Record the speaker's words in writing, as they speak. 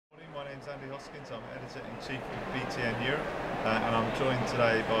name's Andy Hoskins. I'm Editor-in-Chief of BTN Europe, and I'm joined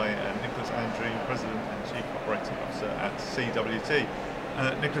today by Niklas Andreen, President and Chief Operating Officer at CWT.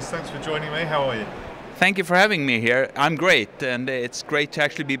 Niklas, thanks for joining me. How are you? Thank you for having me here. I'm great, and it's great to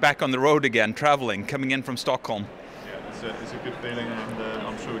actually be back on the road again, traveling, coming in from Stockholm. Yeah, it's a good feeling, and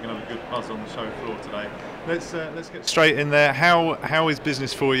I'm sure we're going to have a good buzz on the show floor today. Let's get straight in there. How is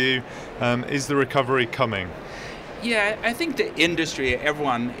business for you? Is the recovery coming? Yeah, I think the industry,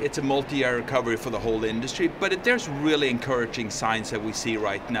 everyone, it's a multi-year recovery for the whole industry, but there's really encouraging signs that we see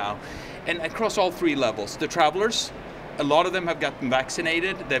right now. And across all three levels, the travelers, a lot of them have gotten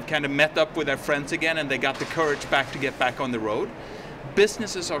vaccinated, they've kind of met up with their friends again, and they got the courage back to get back on the road.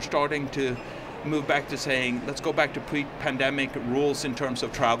 Businesses are starting to move back to saying, let's go back to pre-pandemic rules in terms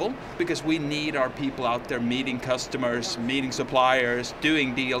of travel, because we need our people out there meeting customers, meeting suppliers,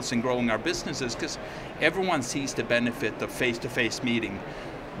 doing deals and growing our businesses, because everyone sees the benefit of face-to-face meeting.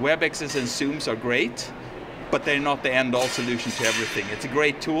 WebExes and Zooms are great, but they're not the end-all solution to everything. It's a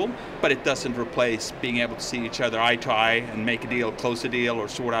great tool, but it doesn't replace being able to see each other eye to eye and make a deal, close a deal, or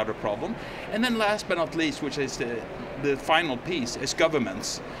sort out a problem. And then last but not least, which is the final piece, is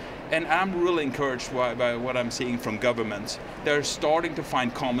governments. And I'm really encouraged by what I'm seeing from governments. They're starting to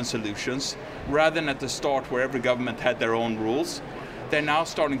find common solutions, rather than at the start where every government had their own rules. They're now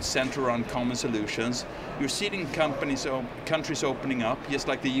starting to center on common solutions. You're seeing countries opening up, just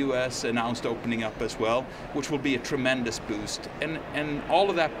like the US announced opening up as well, which will be a tremendous boost. And all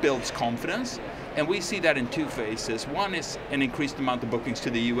of that builds confidence. And we see that in two phases. One is an increased amount of bookings to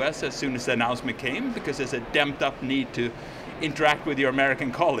the US as soon as the announcement came, because there's a damped up need to interact with your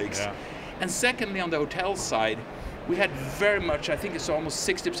American colleagues. Yeah. And secondly, on the hotel side, we had very much, I think it's almost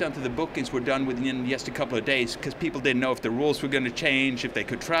 60% of the bookings were done within just a couple of days, because people didn't know if the rules were going to change, if they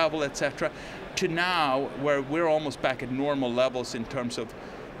could travel, etc. To now, where we're almost back at normal levels in terms of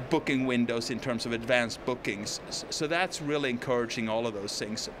booking windows, in terms of advanced bookings. So that's really encouraging, all of those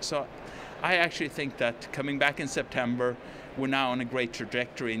things. So I actually think that coming back in September, we're now on a great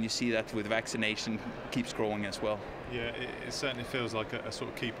trajectory, and you see that with vaccination keeps growing as well. Yeah, it certainly feels like a sort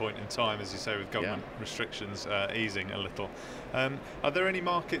of key point in time, as you say, with government restrictions easing a little. Are there any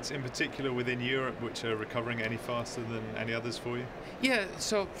markets in particular within Europe which are recovering any faster than any others for you? Yeah,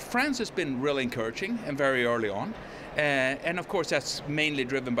 so France has been really encouraging and very early on. And of course that's mainly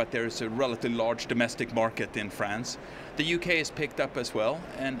driven by there's a relatively large domestic market in France. The UK has picked up as well,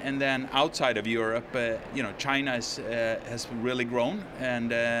 and then outside of Europe, China has really grown,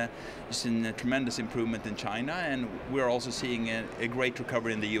 and you've seen a tremendous improvement in China, and we're also seeing a great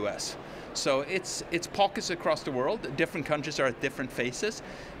recovery in the US. So it's pockets across the world. Different countries are at different phases,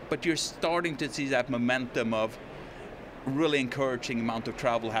 but you're starting to see that momentum of really encouraging amount of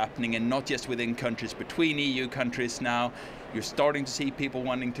travel happening, and not just within countries, between EU countries now. You're starting to see people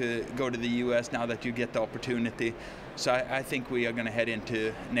wanting to go to the US now that you get the opportunity. So I think we are going to head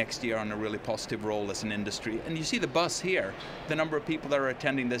into next year on a really positive role as an industry. And you see the buzz here, the number of people that are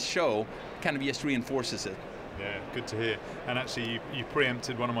attending this show kind of just reinforces it. Yeah, good to hear. And actually you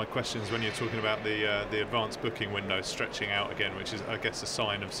preempted one of my questions when you're talking about the advanced booking window stretching out again, which is, I guess, a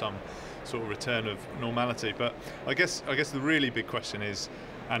sign of some sort of return of normality. But I guess the really big question is,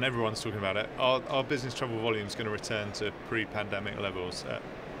 and everyone's talking about it, are business travel volumes going to return to pre-pandemic levels?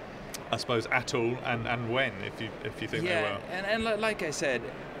 I suppose at all, and when, if you think they will. And like I said,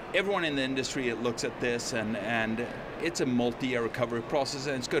 everyone in the industry looks at this, and it's a multi-year recovery process,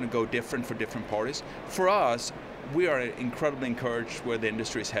 and it's going to go different for different parties. For us, we are incredibly encouraged where the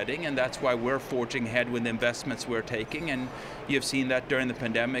industry is heading, and that's why we're forging ahead with the investments we're taking. And you've seen that during the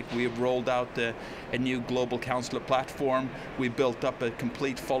pandemic. We've rolled out a new global counselor platform. We built up a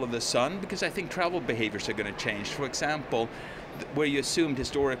complete follow the sun, because I think travel behaviors are going to change. For example, where you assumed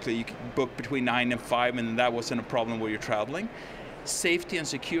historically you could book between 9 and 5 and that wasn't a problem where you're traveling, safety and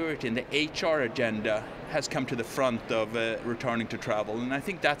security and the HR agenda has come to the front of returning to travel. And I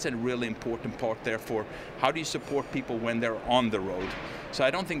think that's a really important part there for how do you support people when they're on the road. So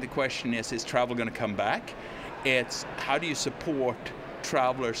I don't think the question is travel going to come back? It's how do you support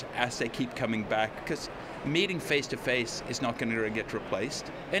travelers as they keep coming back? Because meeting face-to-face is not going to get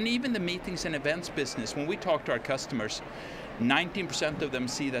replaced. And even the meetings and events business, when we talk to our customers, 19% of them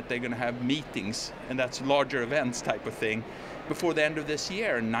see that they're going to have meetings, and that's larger events type of thing, before the end of this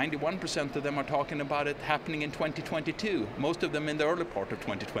year. And 91% of them are talking about it happening in 2022, most of them in the early part of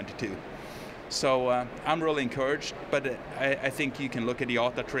 2022. So I'm really encouraged, but I think you can look at the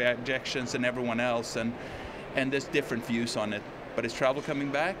IATA projections and everyone else, and there's different views on it. But is travel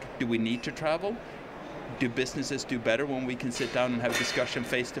coming back? Do we need to travel? Do businesses do better when we can sit down and have a discussion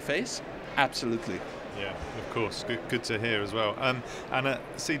face to face? Absolutely. Yeah, of course. Good to hear as well. And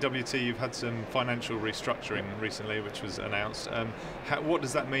at CWT, you've had some financial restructuring recently, which was announced. What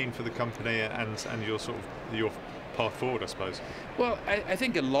does that mean for the company and your sort of your path forward, I suppose? Well, I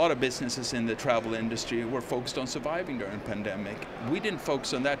think a lot of businesses in the travel industry were focused on surviving during the pandemic. We didn't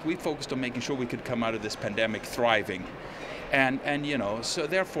focus on that. We focused on making sure we could come out of this pandemic thriving. And you know, so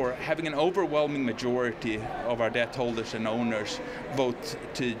therefore, having an overwhelming majority of our debt holders and owners vote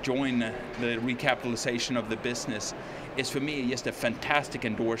to join the recapitalization of the business is, for me, just a fantastic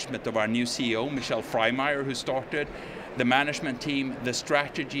endorsement of our new CEO, Michelle Freimeyer, who started the management team, the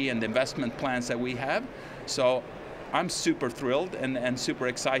strategy and the investment plans that we have. So I'm super thrilled and super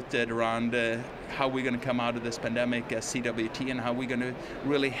excited around how we're going to come out of this pandemic as CWT and how we're going to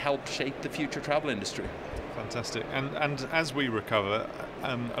really help shape the future travel industry. Fantastic. And as we recover,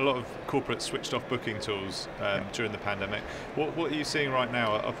 a lot of corporates switched off booking tools during the pandemic. What are you seeing right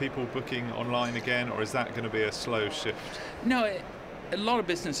now? Are people booking online again, or is that going to be a slow shift? No, a lot of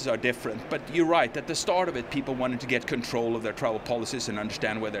businesses are different, but you're right. At the start of it, people wanted to get control of their travel policies and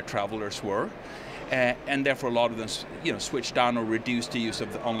understand where their travelers were. And therefore a lot of them switched down or reduced the use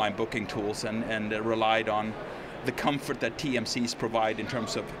of the online booking tools and relied on the comfort that TMCs provide in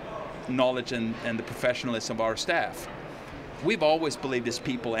terms of knowledge and the professionalism of our staff. We've always believed it's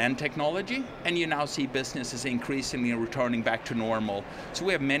people and technology, and you now see businesses increasingly returning back to normal. So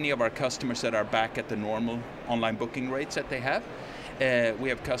we have many of our customers that are back at the normal online booking rates that they have. We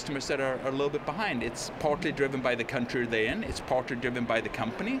have customers that are a little bit behind. It's partly driven by the country they're in, it's partly driven by the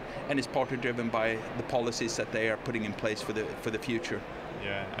company, and it's partly driven by the policies that they are putting in place for the future.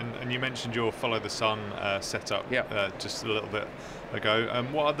 Yeah, and you mentioned your Follow the Sun setup just a little bit ago.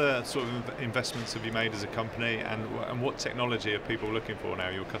 What other sort of investments have you made as a company, and what technology are people looking for now,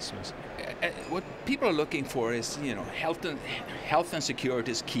 your customers? What people are looking for is, health and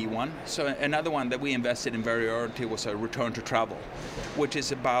security is key one. So another one that we invested in very early was a return to travel, which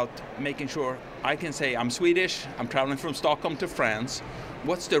is about making sure I can say, I'm Swedish, I'm traveling from Stockholm to France.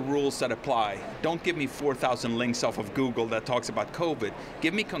 What's the rules that apply? Don't give me 4,000 links off of Google that talks about COVID.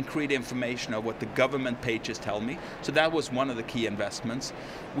 Give me concrete information of what the government pages tell me. So that was one of the key investments.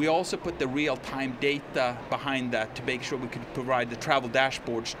 We also put the real-time data behind that to make sure we could provide the travel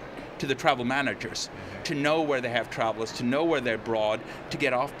dashboards to the travel managers, to know where they have travelers, to know where they're abroad, to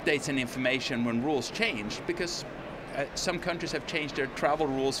get updates and information when rules change, because some countries have changed their travel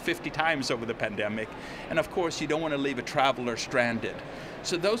rules 50 times over the pandemic, and of course you don't want to leave a traveler stranded.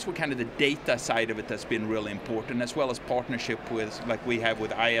 So those were kind of the data side of it that's been really important, as well as partnership with, like we have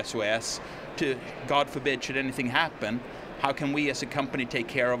with ISOS, to, God forbid, should anything happen, how can we as a company take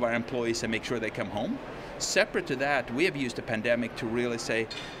care of our employees and make sure they come home? Separate to that, we have used the pandemic to really say,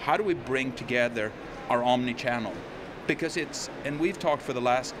 how do we bring together our omni-channel? Because and we've talked for the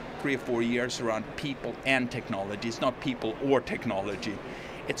last 3 or 4 years around people and technology. It's not people or technology.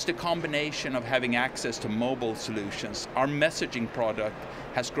 It's the combination of having access to mobile solutions. Our messaging product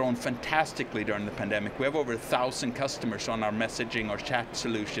has grown fantastically during the pandemic. We have over 1,000 customers on our messaging or chat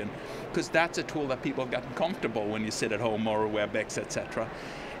solution, because that's a tool that people have gotten comfortable when you sit at home or WebEx, etc.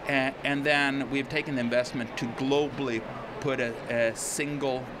 And then we've taken the investment to globally put a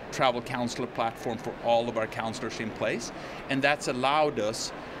single travel counselor platform for all of our counselors in place, and that's allowed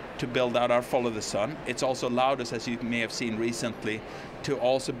us to build out our Follow the Sun. It's also allowed us, as you may have seen recently, to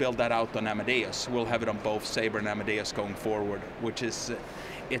also build that out on Amadeus. We'll have it on both Sabre and Amadeus going forward, which is,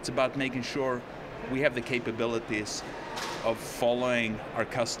 it's about making sure we have the capabilities of following our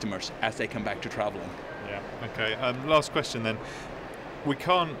customers as they come back to traveling. Yeah, okay. Last question then.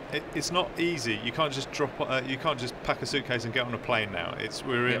 It's not easy. You can't just you can't just pack a suitcase and get on a plane now.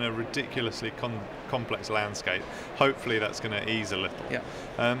 We're in a ridiculously complex landscape. Hopefully that's going to ease a little.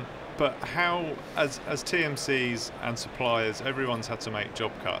 Yeah. But how, as TMCs and suppliers, everyone's had to make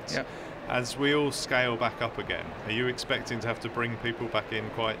job cuts. Yeah. As we all scale back up again, are you expecting to have to bring people back in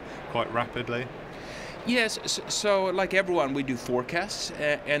quite rapidly? Yes, so like everyone, we do forecasts,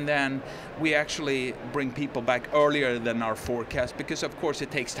 and then we actually bring people back earlier than our forecast, because of course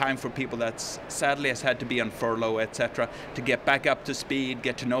it takes time for people that sadly has had to be on furlough, etc., to get back up to speed,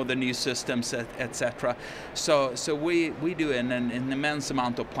 get to know the new systems, etc. So we do an immense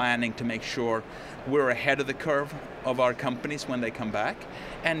amount of planning to make sure we're ahead of the curve of our companies when they come back,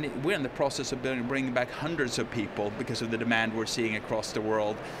 and we're in the process of bringing back hundreds of people because of the demand we're seeing across the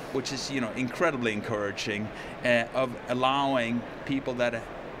world, which is incredibly encouraging, of allowing people that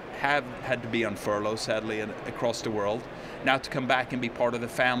have had to be on furlough, sadly, across the world, now to come back and be part of the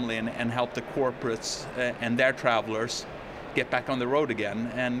family and help the corporates and their travelers get back on the road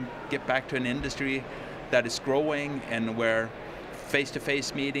again and get back to an industry that is growing and where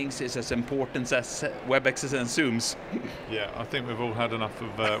face-to-face meetings is as important as WebExes and Zooms. Yeah, I think we've all had enough of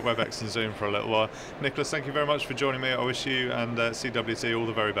WebEx and Zoom for a little while. Niklas, thank you very much for joining me. I wish you and CWT all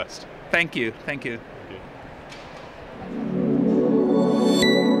the very best. Thank you. Thank you. Thank you.